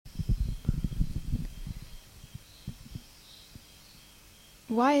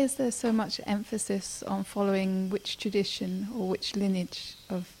Why is there so much emphasis on following which tradition or which lineage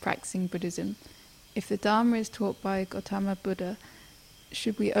of practicing Buddhism? If the Dharma is taught by Gautama Buddha,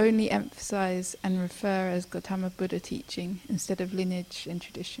 should we only emphasize and refer as Gautama Buddha teaching instead of lineage and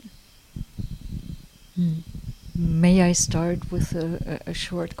tradition? May I start with a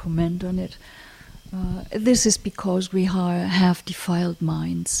short comment on it? This is because we have defiled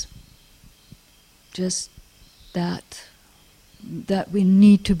minds. Just that we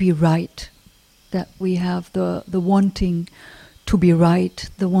need to be right, that we have the wanting to be right,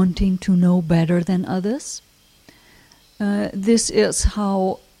 the wanting to know better than others. This is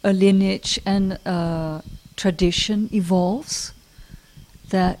how a lineage and a tradition evolves,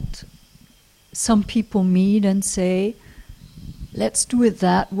 that some people meet and say, let's do it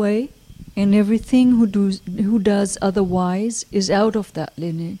that way, and everything who does otherwise is out of that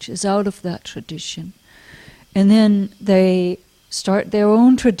lineage, is out of that tradition. And then they start their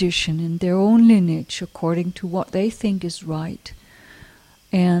own tradition and their own lineage according to what they think is right.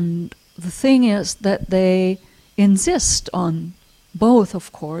 And the thing is that they insist on both,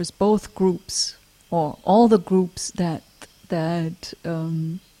 of course, both groups, or all the groups that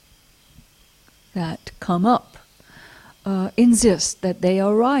come up, insist that they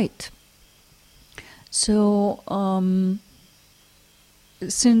are right. So,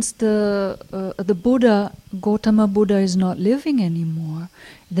 since the Buddha, Gautama Buddha, is not living anymore,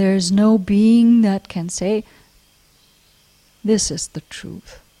 there is no being that can say, this is the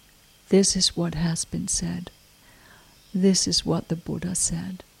truth. This is what has been said. This is what the Buddha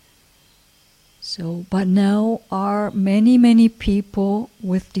said. So, but now are many, many people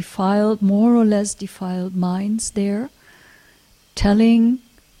with defiled, more or less defiled minds there, telling,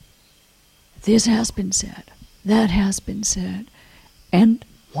 this has been said, that has been said, and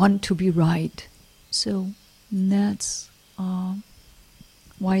want to be right. So that's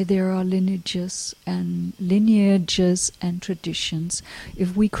why there are lineages and traditions.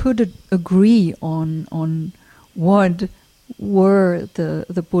 If we could agree on what were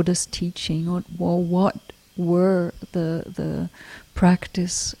the Buddha's teaching, or what were the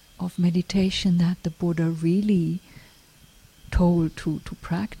practice of meditation that the Buddha really told to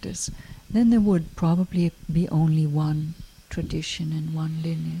practice, then there would probably be only one tradition and one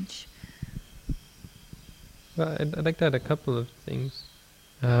lineage. Well, I'd like to add a couple of things.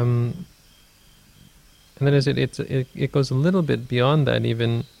 And that is, it goes a little bit beyond that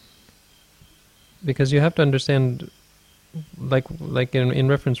even, because you have to understand, like in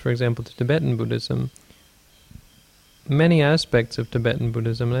reference, for example, to Tibetan Buddhism, many aspects of Tibetan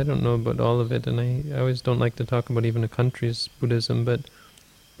Buddhism, and I don't know about all of it, and I always don't like to talk about even a country's Buddhism, but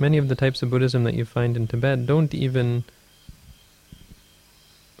many of the types of Buddhism that you find in Tibet don't even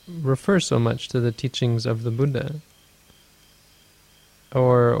refer so much to the teachings of the Buddha,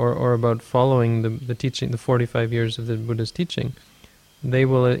 or about following the teaching, the 45 years of the Buddha's teaching. They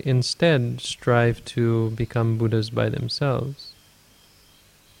will instead strive to become Buddhas by themselves,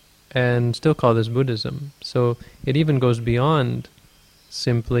 and still call this Buddhism. So it even goes beyond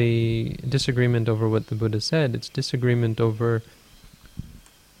simply disagreement over what the Buddha said. It's disagreement over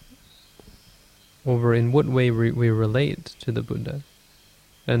in what way we relate to the Buddha.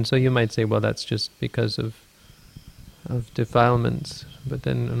 And so you might say, well, that's just because of defilements, but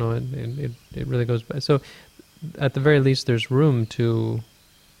then it really goes by. So at the very least, there's room to,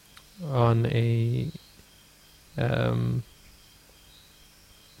 on a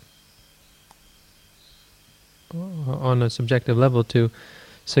subjective level, to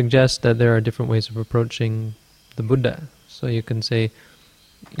suggest that there are different ways of approaching the Buddha. So you can say,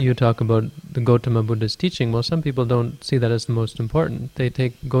 you talk about the Gautama Buddha's teaching. Well, some people don't see that as the most important. They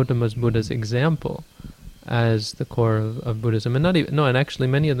take Gautama's Buddha's example as the core of Buddhism, and and actually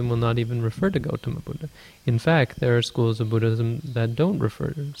many of them will not even refer to Gautama Buddha. In fact, there are schools of Buddhism that don't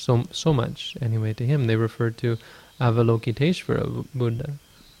refer so much anyway to him. They refer to Avalokiteshvara Buddha,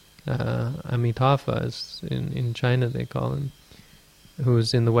 Amitabha, as in China they call him,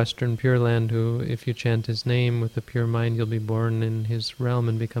 who's in the Western Pure Land, who, if you chant his name with a pure mind, you'll be born in his realm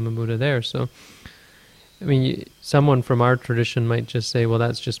and become a Buddha there. So, I mean, someone from our tradition might just say, well,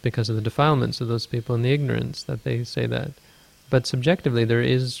 that's just because of the defilements of those people and the ignorance that they say that. But subjectively, there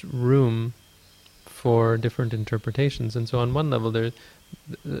is room for different interpretations. And so on one level,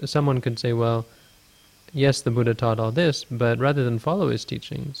 someone could say, well, yes, the Buddha taught all this, but rather than follow his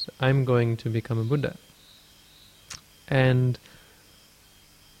teachings, I'm going to become a Buddha. And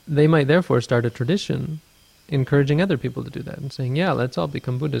they might therefore start a tradition encouraging other people to do that and saying, yeah, let's all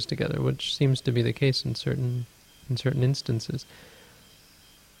become Buddhas together, which seems to be the case in certain instances.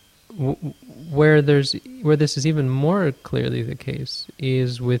 where this is even more clearly the case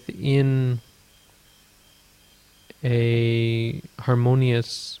is within a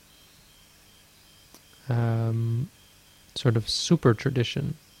harmonious sort of super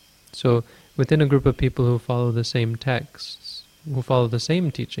tradition. So within a group of people who follow the same texts, who follow the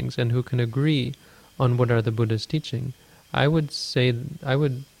same teachings, and who can agree on what are the Buddha's teaching, I would submit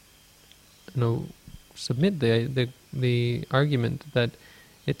the argument that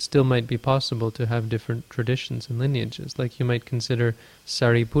it still might be possible to have different traditions and lineages. Like you might consider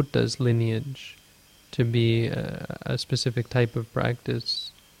Sariputta's lineage to be a specific type of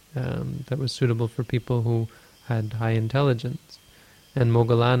practice that was suitable for people who had high intelligence, and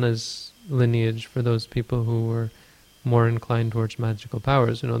Moggallana's lineage for those people who were more inclined towards magical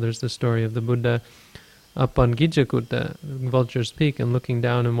powers. There's the story of the Buddha up on Gijjakutta, Vulture's Peak, and looking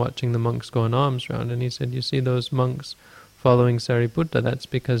down and watching the monks go on alms round, and he said, you see those monks following Sariputta, that's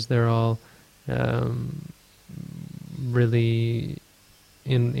because they're all really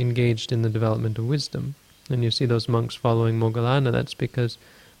engaged in the development of wisdom. And you see those monks following Moggallana, that's because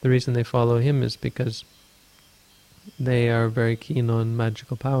the reason they follow him is because they are very keen on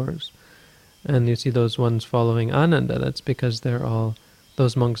magical powers. And you see those ones following Ananda, that's because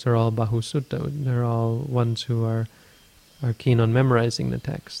those monks are all Bahusutta, they're all ones who are keen on memorizing the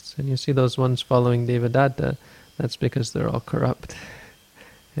texts. And you see those ones following Devadatta, that's because they're all corrupt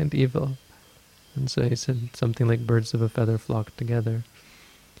and evil. And so he said something like birds of a feather flock together.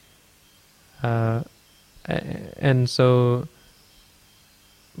 And so,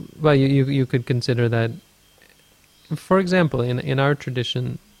 well, you could consider that, for example, in our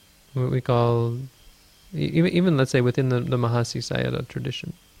tradition, what we call, even let's say within the Mahasi Sayadaw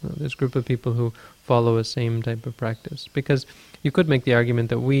tradition, there's a group of people who follow a same type of practice. Because you could make the argument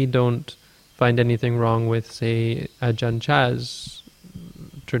that we don't find anything wrong with, say, Ajahn Chah's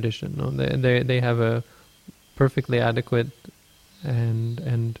tradition. No? They have a perfectly adequate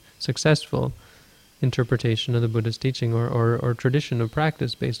and successful interpretation of the Buddha's teaching, or tradition of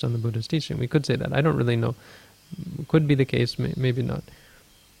practice based on the Buddha's teaching. We could say that. I don't really know. Could be the case, maybe not.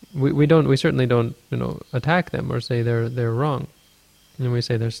 We certainly don't attack them or say they're wrong. And we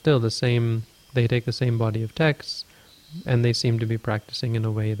say they're still the same. They take the same body of texts, and they seem to be practicing in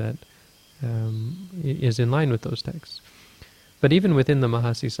a way that is in line with those texts. But even within the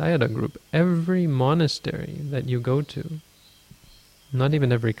Mahasi Sayadaw group, every monastery that you go to, not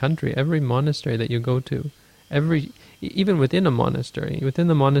even every country, every monastery that you go to, even within a monastery, within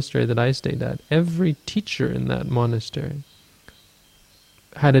the monastery that I stayed at, every teacher in that monastery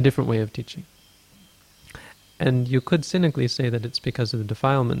had a different way of teaching. And you could cynically say that it's because of the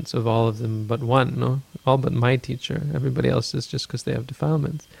defilements of all of them but one, no? All but my teacher. Everybody else is just because they have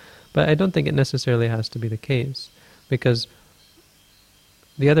defilements. But I don't think it necessarily has to be the case, because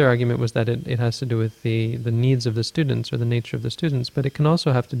the other argument was that it has to do with the needs of the students or the nature of the students, but it can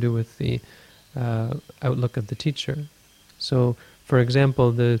also have to do with the outlook of the teacher. So, for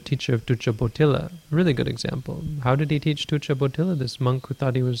example, the teacher of Tucca Botila, really good example. How did he teach Tucca Botila, this monk who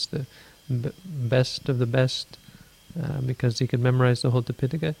thought he was the best of the best because he could memorize the whole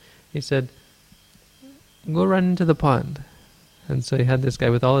Tipitaka? He said, go run into the pond. And so he had this guy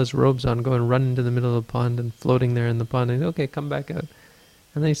with all his robes on go and run into the middle of the pond and floating there in the pond. And he said, okay, come back out.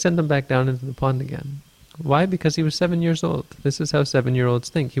 And then he sent him back down into the pond again. Why? Because he was 7 years old. This is how 7-year-olds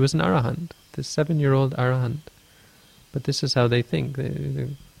think. He was an arahant, this 7-year-old arahant. But this is how they think. They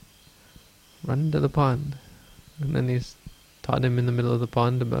run into the pond. And then he's taught him in the middle of the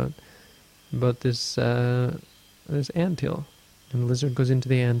pond about this anthill. And the lizard goes into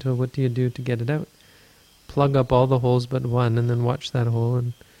the anthill. What do you do to get it out? Plug up all the holes but one, and then watch that hole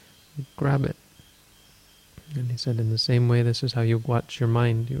and grab it. And he said, in the same way, this is how you watch your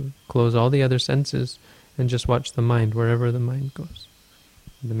mind. You close all the other senses and just watch the mind, wherever the mind goes.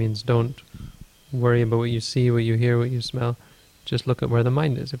 That means don't worry about what you see, what you hear, what you smell. Just look at where the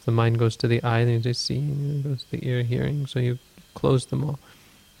mind is. If the mind goes to the eye, then you just see. It goes to the ear, hearing. So you close them all.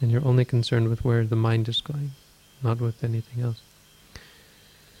 And you're only concerned with where the mind is going, not with anything else.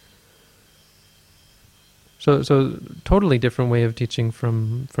 So totally different way of teaching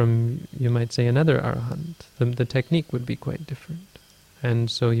from you might say another arahant. The technique would be quite different.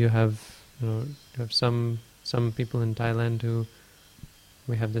 And so you have some people in Thailand who,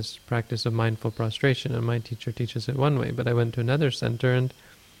 we have this practice of mindful prostration, and my teacher teaches it one way, but I went to another center and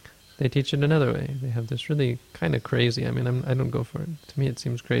they teach it another way. They have this really kind of crazy, I don't go for it. To me it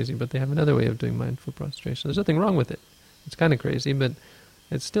seems crazy, but they have another way of doing mindful prostration. There's nothing wrong with it. It's kind of crazy, but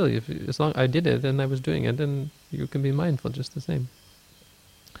it's still, as long I did it and I was doing it, and you can be mindful just the same.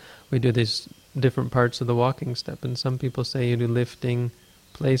 We do these different parts of the walking step, and some people say you do lifting,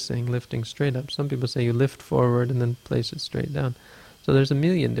 placing, lifting straight up. Some people say you lift forward and then place it straight down. So there's a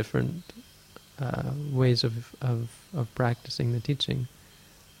million different ways of practicing the teaching.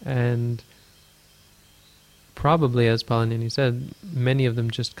 And probably, as Palanini said, many of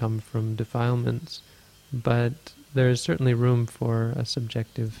them just come from defilements, but there is certainly room for a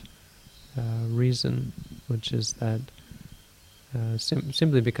subjective reason, which is that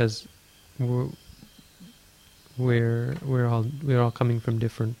simply because we're all coming from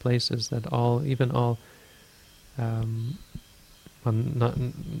different places. That all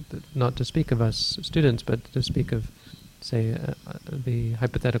not to speak of us students, but to speak of, say, the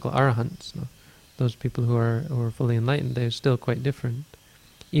hypothetical arahants, no? Those people who are fully enlightened, they're still quite different.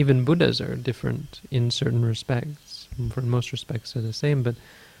 Even Buddhas are different in certain respects. For most respects, they're the same, but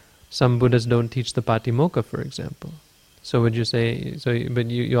some Buddhas don't teach the Patimokkha, for example. So would you say? But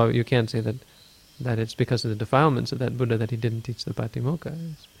you can't say that it's because of the defilements of that Buddha that he didn't teach the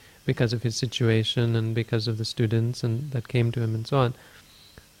Patimokkha. It's because of his situation and because of the students and that came to him and so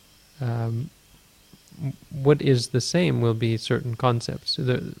on. What is the same will be certain concepts.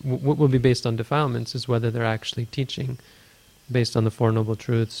 What will be based on defilements is whether they're actually teaching based on the Four Noble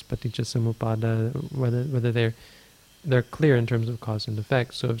Truths, Paticca Samuppada, whether they're clear in terms of cause and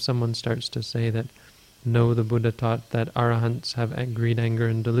effect. So if someone starts to say that, no, the Buddha taught that arahants have greed, anger,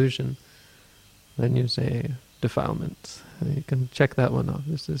 and delusion, then you say defilements. You can check that one off.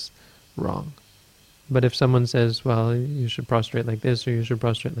 This is wrong. But if someone says, well, you should prostrate like this, or you should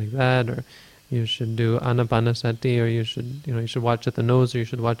prostrate like that, or you should do anapanasati, or you should watch at the nose, or you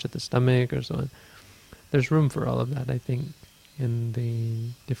should watch at the stomach, or so on. There's room for all of that, I think, in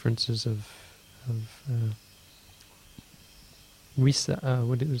the differences of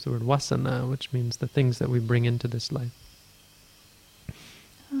what is the word? Vasana, which means the things that we bring into this life.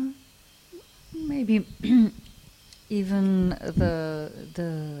 Maybe even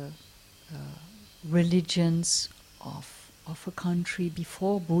the religions of a country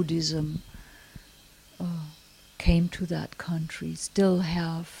before Buddhism came to that country still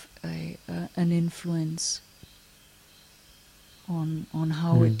have an influence on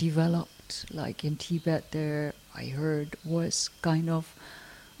how it developed. Like in Tibet, there I heard was kind of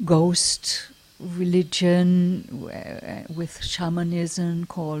ghost religion with shamanism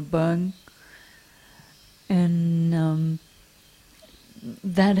called Bön, and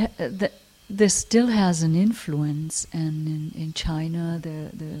that this still has an influence. And in China,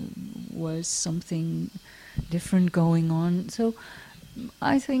 there was something different going on. So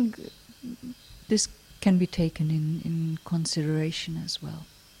I think this can be taken in consideration as well.